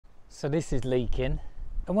So this is leaking.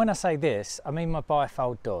 And when I say this, I mean my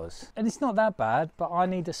bifold doors. And it's not that bad, but I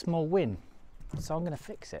need a small win. So I'm going to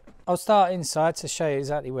fix it. I'll start inside to show you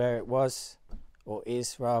exactly where it was, or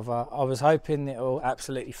is rather. I was hoping it'll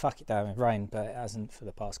absolutely fuck it down with rain, but it hasn't for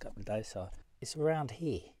the past couple of days. So it's around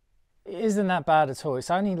here. It isn't that bad at all. It's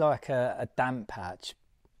only like a damp patch.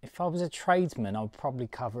 If I was a tradesman, I'd probably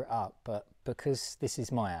cover it up. But because this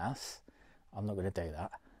is my house, I'm not going to do that.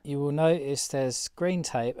 You will notice there's green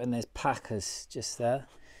tape and there's packers just there.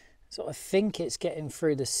 So I think it's getting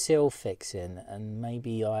through the sill fixing, and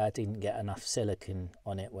maybe I didn't get enough silicone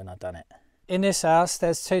on it when I done it. In this house,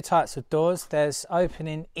 there's two types of doors. There's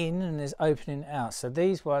opening in and there's opening out. So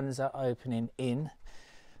these ones are opening in.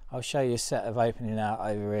 I'll show you a set of opening out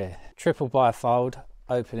over here. Triple bifold,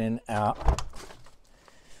 opening out.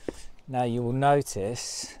 Now you will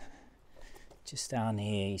notice, just down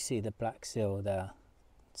here, you see the black sill there.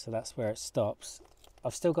 So that's where it stops.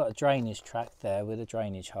 I've still got a drainage tract there with the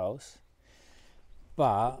drainage holes,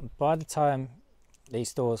 but by the time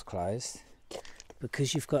these doors close,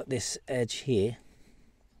 because you've got this edge here,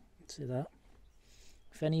 see that?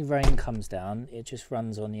 If any rain comes down, it just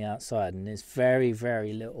runs on the outside, and there's very,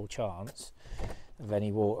 very little chance of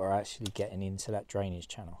any water actually getting into that drainage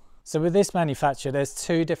channel. So with this manufacturer, there's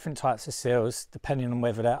two different types of seals, depending on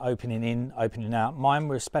whether they're opening in, opening out. Mine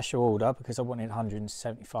were a special order because I wanted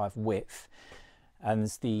 175 width. And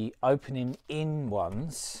the opening in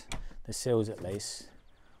ones, the seals at least,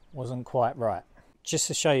 wasn't quite right. Just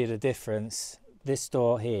to show you the difference, this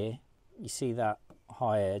door here, you see that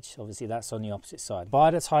high edge, obviously that's on the opposite side.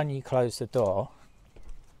 By the time you close the door,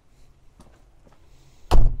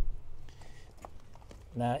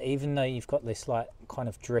 now even though you've got this like kind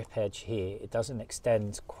of drip edge here, it doesn't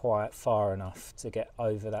extend quite far enough to get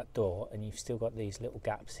over that door, and you've still got these little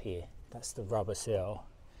gaps here. That's the rubber seal.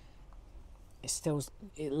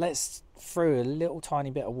 It lets through a little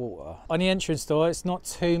tiny bit of water. On the entrance door, it's not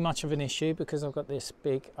too much of an issue because I've got this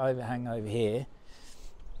big overhang over here.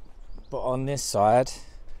 But on this side,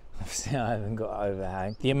 obviously I haven't got an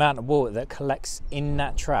overhang. The amount of water that collects in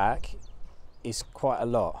that track is quite a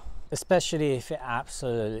lot, especially if it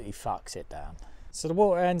absolutely fucks it down. So the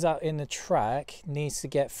water ends up in the track, needs to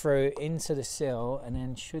get through into the sill, and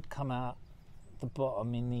then should come out the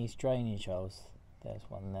bottom in these drainage holes. There's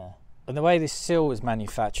one there. And the way this sill was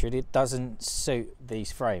manufactured, it doesn't suit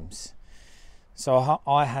these frames. So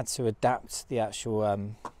I had to adapt the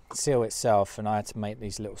actual sill itself, and I had to make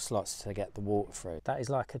these little slots to get the water through. That is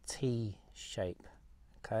like a T shape,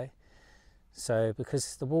 okay? So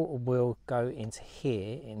because the water will go into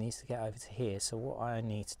here, it needs to get over to here. So what I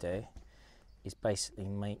need to do is basically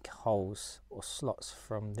make holes or slots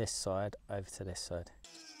from this side over to this side.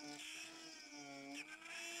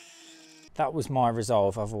 That was my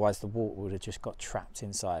resolve, otherwise the water would have just got trapped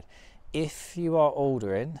inside. If you are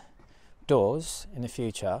ordering doors in the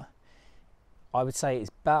future, I would say it's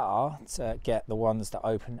better to get the ones that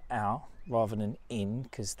open out rather than in,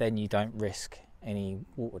 because then you don't risk any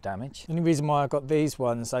water damage. The only reason why I got these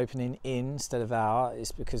ones opening in instead of out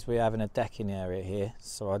is because we're having a decking area here,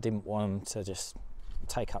 so I didn't want them to just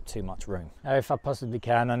take up too much room. Now, if I possibly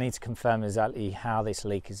can, I need to confirm exactly how this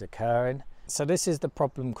leak is occurring. So this is the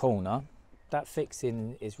problem corner. That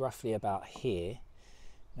fixing is roughly about here.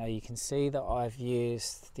 Now you can see that I've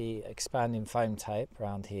used the expanding foam tape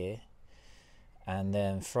around here, and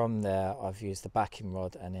then from there I've used the backing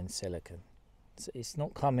rod and then silicone. So it's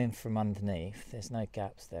not coming from underneath, there's no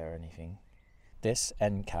gaps there or anything. This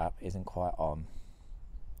end cap isn't quite on,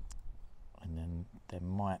 and then there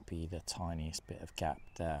might be the tiniest bit of gap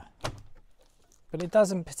there. But it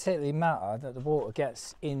doesn't particularly matter that the water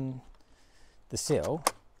gets in the sill.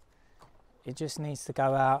 It just needs to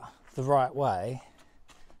go out the right way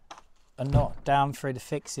and not down through the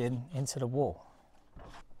fixing into the wall.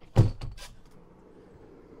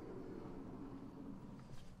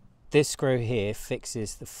 This screw here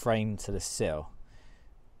fixes the frame to the sill.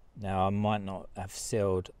 Now I might not have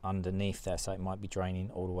sealed underneath there, so it might be draining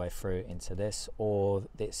all the way through into this, or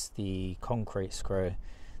it's the concrete screw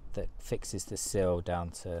that fixes the sill down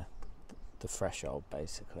to the threshold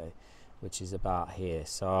basically, which is about here.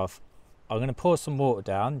 So I'm going to pour some water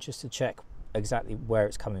down just to check exactly where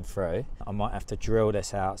it's coming through. I might have to drill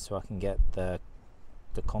this out so I can get the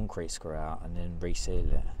concrete screw out and then reseal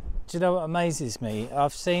it. Do you know what amazes me?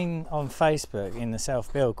 I've seen on Facebook in the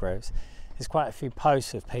self-build groups, there's quite a few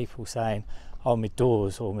posts of people saying, oh, my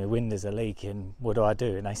doors or my windows are leaking, what do I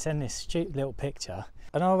do? And they send this stupid little picture.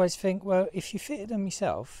 And I always think, well, if you fitted them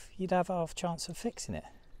yourself, you'd have half a chance of fixing it.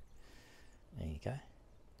 There you go.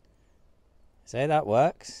 So that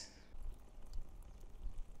works.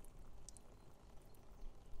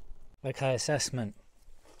 Okay, assessment.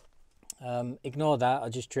 Ignore that, I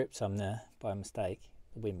just dripped some there by mistake.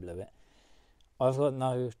 The wind blew it. I've got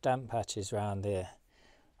no damp patches around here.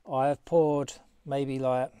 I have poured maybe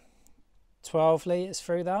like 12 litres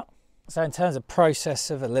through that. So in terms of process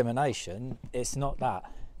of elimination, it's not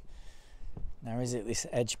that. Now is it this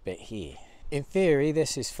edge bit here? In theory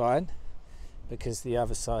this is fine because the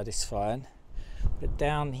other side is fine. But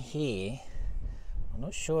down here, I'm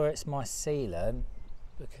not sure it's my sealant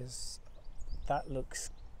because that looks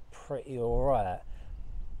pretty alright.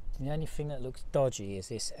 The only thing that looks dodgy is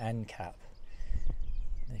this end cap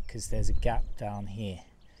because there's a gap down here.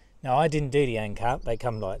 Now I didn't do the end cap, they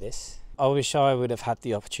come like this. I wish I would have had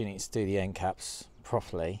the opportunity to do the end caps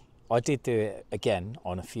properly. I did do it again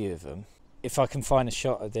on a few of them. If I can find a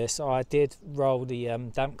shot of this, I did roll the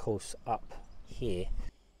damp course up here.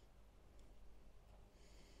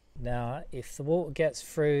 Now if the water gets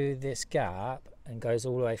through this gap and goes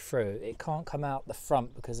all the way through, it can't come out the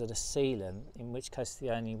front because of the sealant, in which case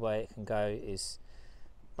the only way it can go is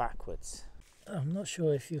backwards. I'm not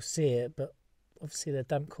sure if you'll see it, but obviously the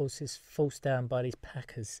damp course is forced down by these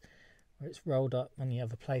packers where it's rolled up on the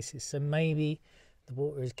other places, so maybe the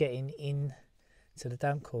water is getting in to the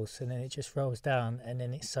damp course and then it just rolls down and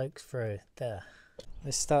then it soaks through there.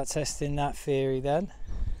 Let's start testing that theory then.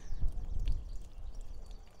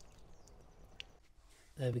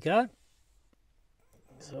 There we go.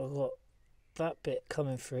 So I've got that bit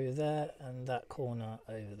coming through there and that corner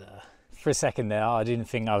over there. For a second there I didn't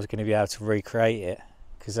think I was going to be able to recreate it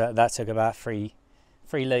because that took about 3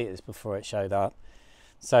 litres before it showed up.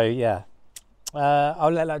 So yeah,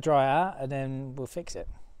 I'll let that dry out and then we'll fix it.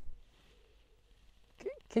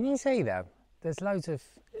 Can you see them? There's loads of,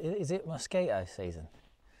 is it mosquito season?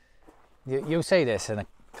 You'll see this in a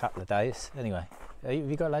couple of days. Anyway, have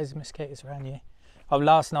you got loads of mosquitoes around you? Oh,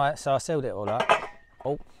 last night, so I sealed it all up.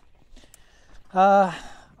 Oh,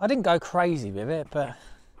 I didn't go crazy with it, but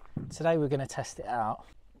today we're going to test it out.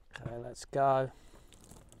 Okay, let's go.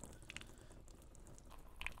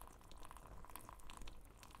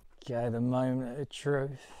 Okay, the moment of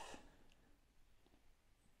truth.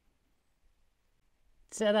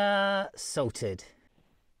 Ta-da! Salted.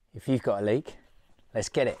 If you've got a leak, let's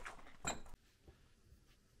get it.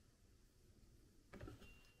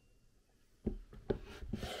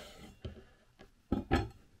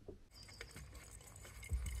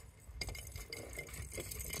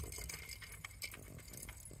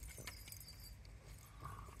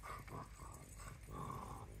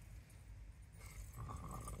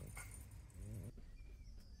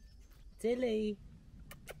 Tilly.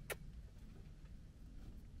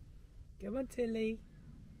 Come on, Tilly.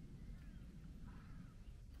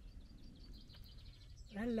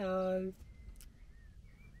 Hello.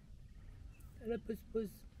 Hello, puss puss.